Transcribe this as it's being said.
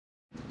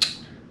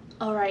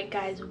All right,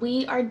 guys,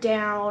 we are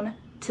down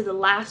to the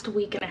last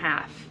week and a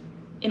half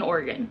in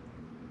Oregon.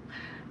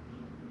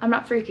 I'm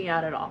not freaking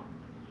out at all.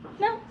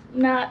 No,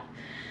 not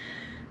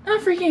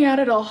freaking out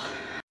at all.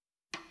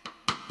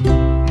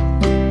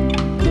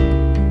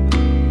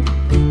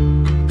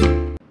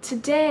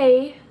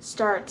 Today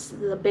starts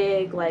the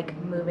big, like,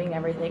 moving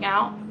everything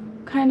out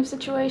kind of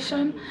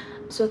situation.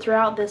 So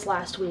throughout this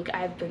last week,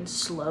 I've been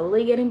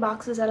slowly getting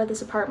boxes out of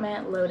this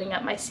apartment, loading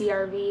up my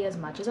CRV as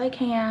much as I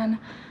can,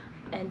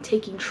 and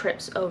taking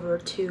trips over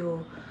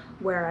to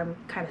where I'm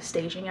kind of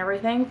staging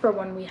everything for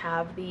when we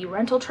have the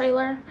rental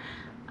trailer.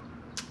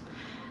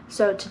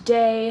 So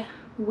today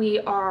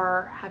we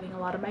are having a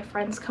lot of my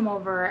friends come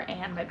over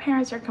and my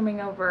parents are coming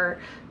over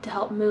to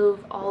help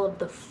move all of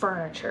the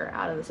furniture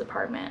out of this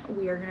apartment.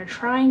 We are gonna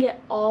try and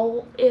get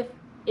all, if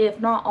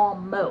not all,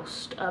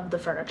 most of the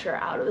furniture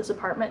out of this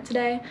apartment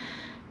today.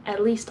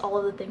 At least all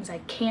of the things I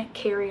can't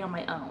carry on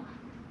my own.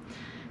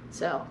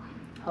 So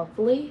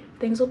hopefully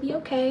things will be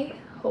okay.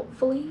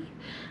 Hopefully,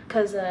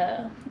 because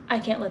I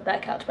can't lift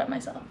that couch by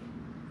myself.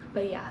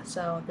 But yeah,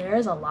 so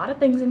there's a lot of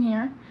things in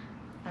here.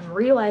 I'm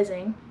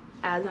realizing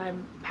as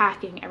I'm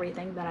packing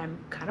everything that I'm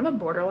kind of a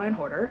borderline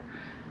hoarder,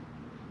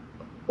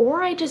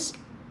 or I just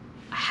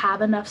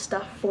have enough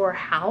stuff for a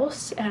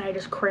house and I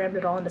just crammed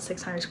it all into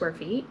 600 square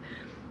feet.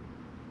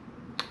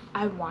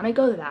 I want to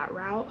go that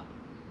route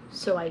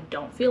so I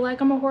don't feel like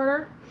I'm a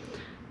hoarder,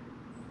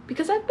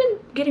 because I've been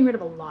getting rid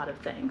of a lot of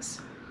things.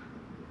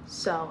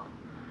 So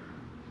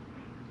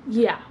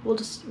yeah, we'll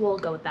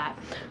go with that.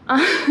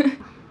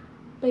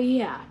 But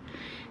yeah,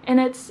 and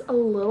it's a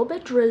little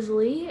bit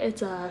drizzly.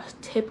 It's a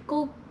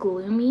typical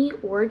gloomy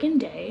Oregon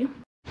day.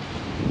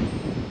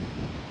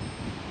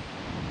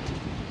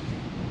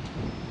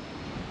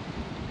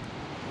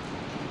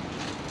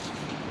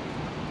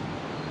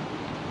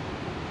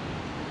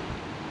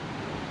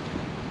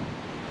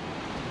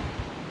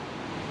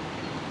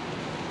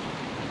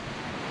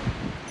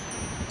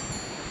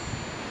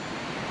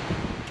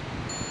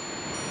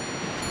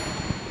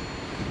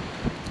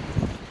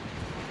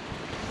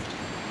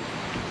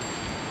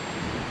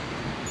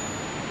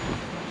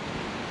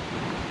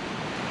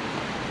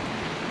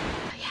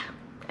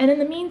 And in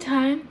the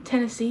meantime,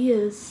 Tennessee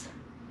is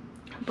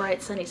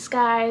bright sunny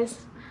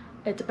skies.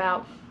 It's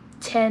about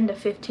 10 to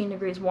 15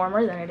 degrees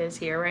warmer than it is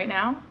here right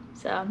now.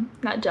 So I'm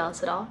not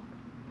jealous at all.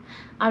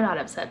 I'm not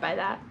upset by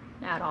that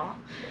at all.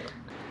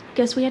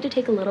 Guess we had to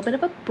take a little bit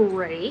of a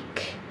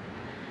break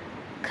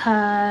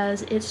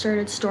because it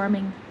started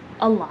storming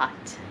a lot.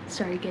 It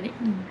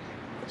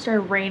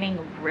started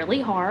raining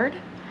really hard.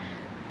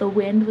 The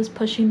wind was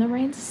pushing the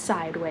rain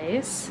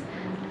sideways.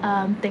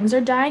 Things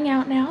are dying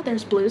out now.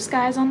 There's blue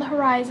skies on the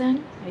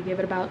horizon. I give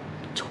it about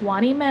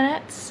 20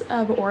 minutes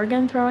of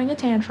Oregon throwing a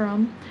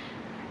tantrum,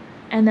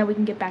 and then we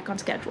can get back on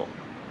schedule.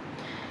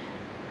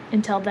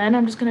 Until then,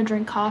 I'm just gonna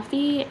drink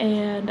coffee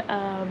and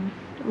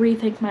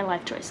rethink my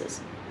life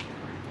choices.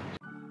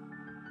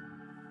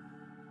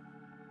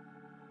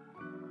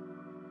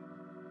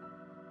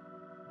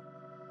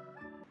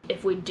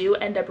 If we do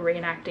end up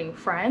reenacting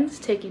Friends,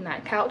 taking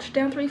that couch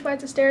down 3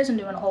 flights of stairs and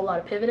doing a whole lot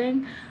of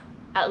pivoting,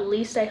 at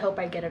least I hope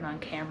I get it on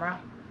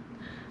camera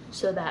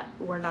so that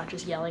we're not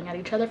just yelling at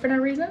each other for no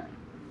reason.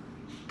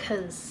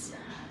 Because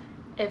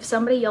if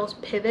somebody yells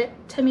pivot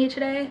to me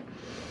today,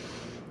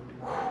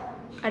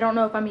 I don't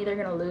know if I'm either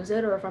gonna lose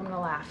it or if I'm gonna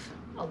laugh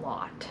a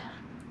lot.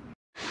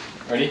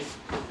 Ready?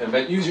 And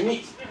then use your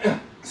knees.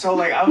 So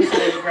like I was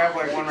going to grab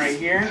like one right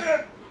here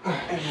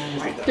and then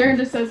right there. Darren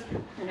just says,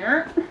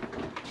 "Inert."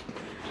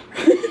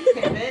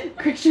 Pivot.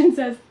 Christian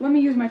says, "Let me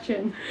use my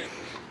chin."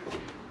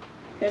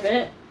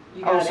 Pivot.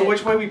 Oh, so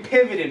which way we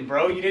pivoted,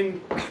 bro? You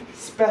didn't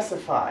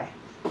specify.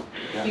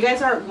 Yeah. You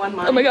guys aren't one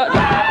mind. Oh my god.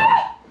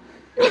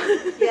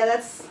 Yeah,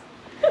 that's...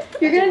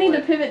 You're gonna need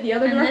to pivot the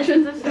other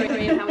direction. This is the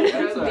story of how we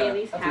drove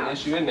Bailey's That's couch. an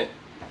issue, isn't it?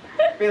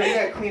 Bailey, you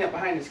gotta clean up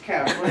behind his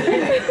couch. What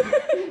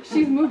is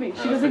She's moving.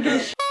 She doesn't give a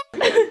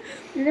shit.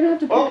 You're gonna have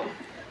to Oh,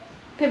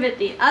 Pivot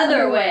the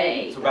other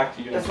way. So back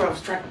to you. that's what I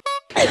was trying.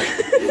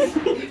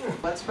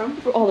 What's from?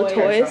 For all the Okay,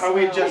 toys. so how are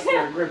we adjusting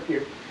our grip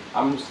here?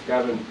 I'm just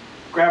grabbing.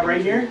 Grab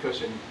right here?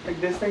 Cushion. Like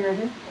this thing right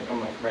here? Like I'm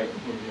like right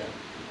here, yeah.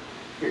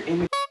 You're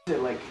in the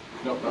like...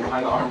 Nope, I'm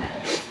behind the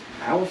armrest.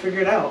 I will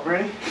figure it out.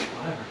 Ready?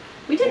 Whatever.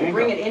 We There didn't you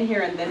bring go. it in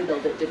here and then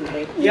build it, didn't we?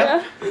 Yep.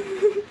 Yeah.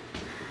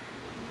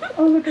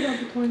 Oh, look at all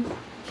the toys.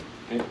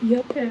 Okay.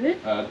 Yep.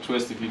 Pivot.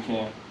 Twist if you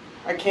can.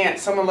 I can't.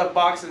 Someone left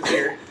boxes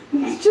here.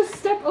 Just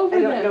step over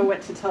I them. don't know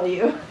what to tell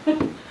you.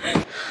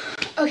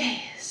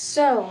 Okay,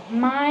 so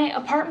my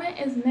apartment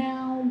is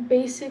now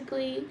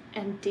basically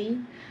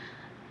empty.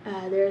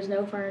 There's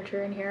no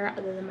furniture in here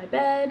other than my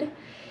bed.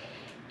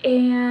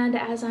 And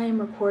as I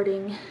am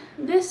recording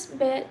this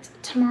bit,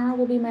 tomorrow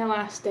will be my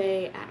last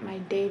day at my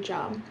day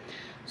job.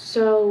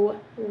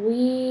 So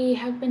we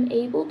have been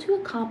able to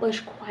accomplish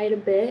quite a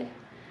bit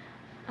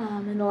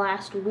in the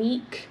last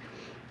week.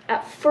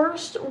 At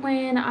first,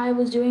 when I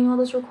was doing all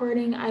this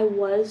recording, I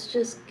was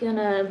just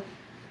gonna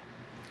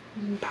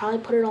probably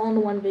put it all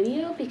into one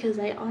video because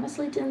I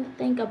honestly didn't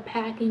think a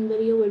packing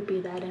video would be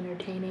that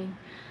entertaining.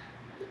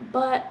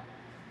 But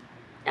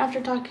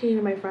after talking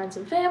to my friends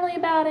and family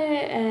about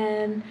it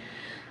and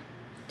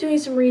doing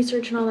some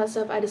research and all that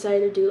stuff, I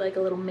decided to do like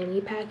a little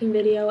mini packing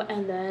video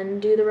and then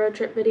do the road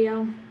trip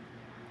video,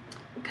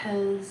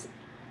 because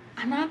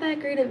I'm not that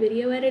great at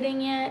video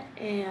editing yet,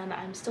 and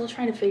I'm still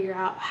trying to figure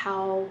out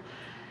how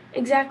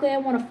exactly I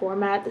want to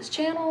format this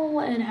channel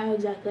and how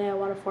exactly I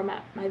want to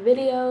format my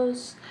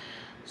videos.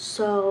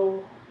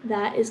 So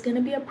that is going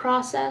to be a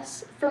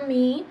process for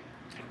me,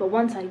 but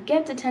once I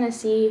get to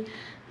Tennessee,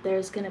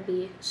 there's going to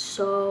be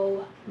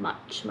so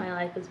much. My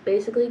life is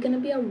basically going to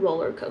be a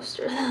roller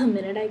coaster the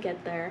minute I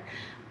get there,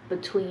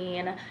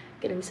 between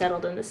getting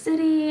settled in the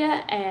city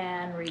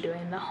and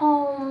redoing the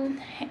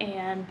home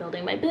and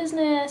building my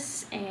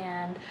business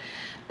and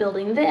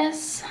building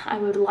this. I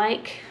would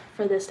like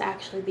for this to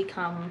actually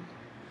become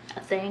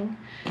a thing.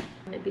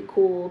 It'd be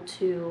cool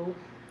to,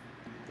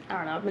 I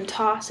don't know, I've been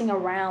tossing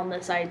around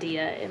this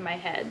idea in my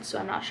head, so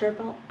I'm not sure if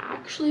I'll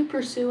actually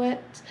pursue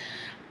it,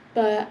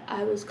 but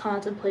I was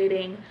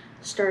contemplating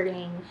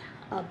starting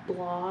a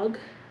blog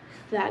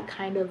that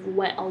kind of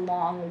went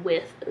along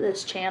with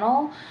this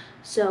channel.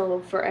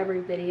 So for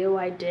every video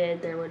I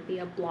did, there would be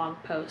a blog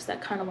post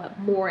that kind of went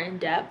more in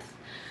depth.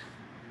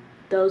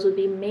 Those would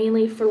be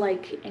mainly for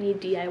like any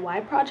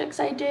DIY projects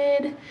I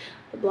did.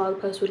 The blog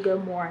post would go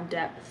more in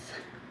depth,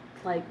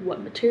 like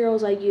what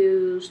materials I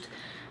used,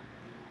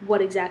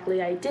 what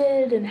exactly I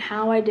did and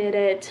how I did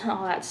it,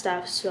 all that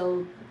stuff.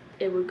 So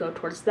it would go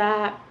towards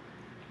that.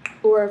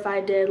 Or if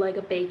I did like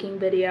a baking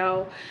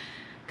video,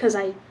 because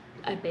I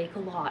bake a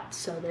lot,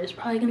 so there's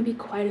probably going to be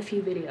quite a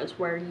few videos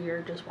where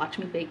you're just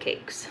watching me bake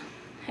cakes,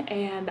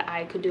 and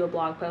I could do a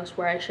blog post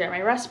where I share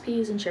my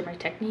recipes and share my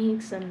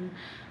techniques and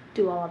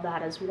do all of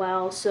that as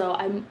well. So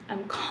I'm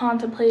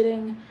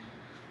contemplating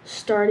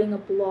starting a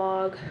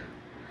blog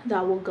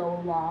that will go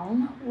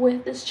along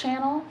with this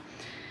channel,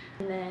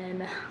 and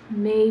then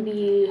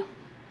maybe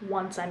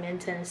once I'm in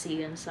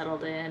Tennessee and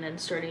settled in and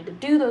starting to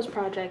do those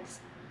projects,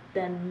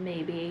 then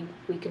maybe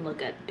we can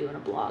look at doing a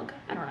blog.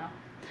 I don't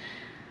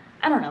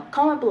know.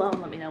 Comment below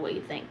and let me know what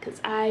you think, because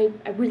I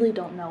really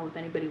don't know if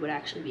anybody would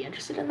actually be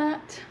interested in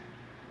that.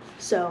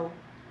 So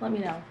let me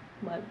know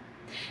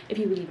if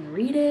you would even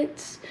read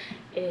it,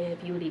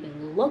 if you would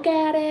even look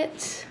at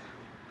it,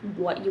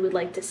 what you would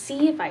like to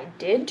see if I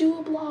did do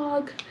a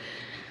blog.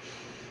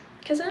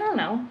 Because I don't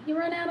know, you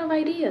run out of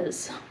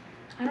ideas.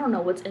 I don't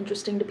know what's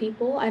interesting to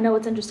people. I know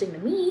what's interesting to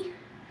me,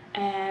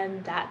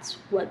 and that's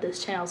what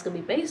this channel is going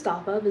to be based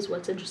off of, is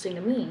what's interesting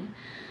to me.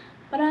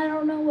 But I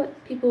don't know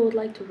what people would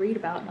like to read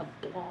about in a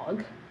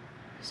blog.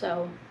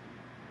 So,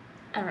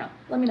 I don't know.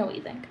 Let me know what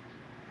you think.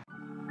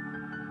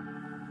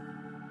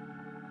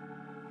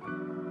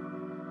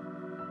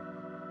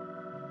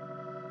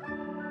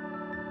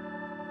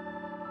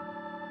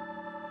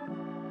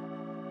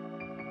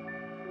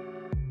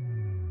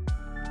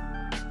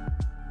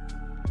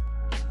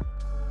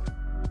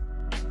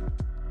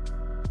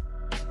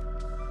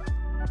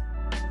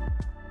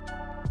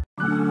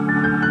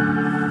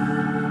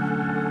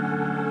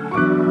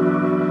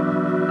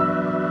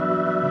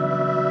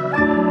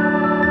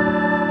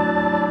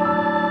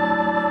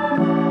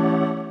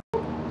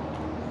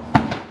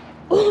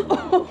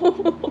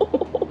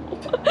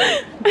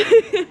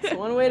 It's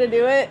one way to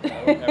do it.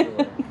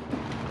 Everywhere.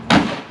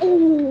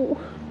 Ooh.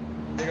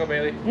 There you go,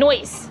 Bailey.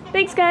 Noise.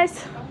 Thanks, guys.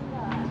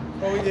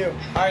 What we do?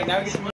 All right, now we get to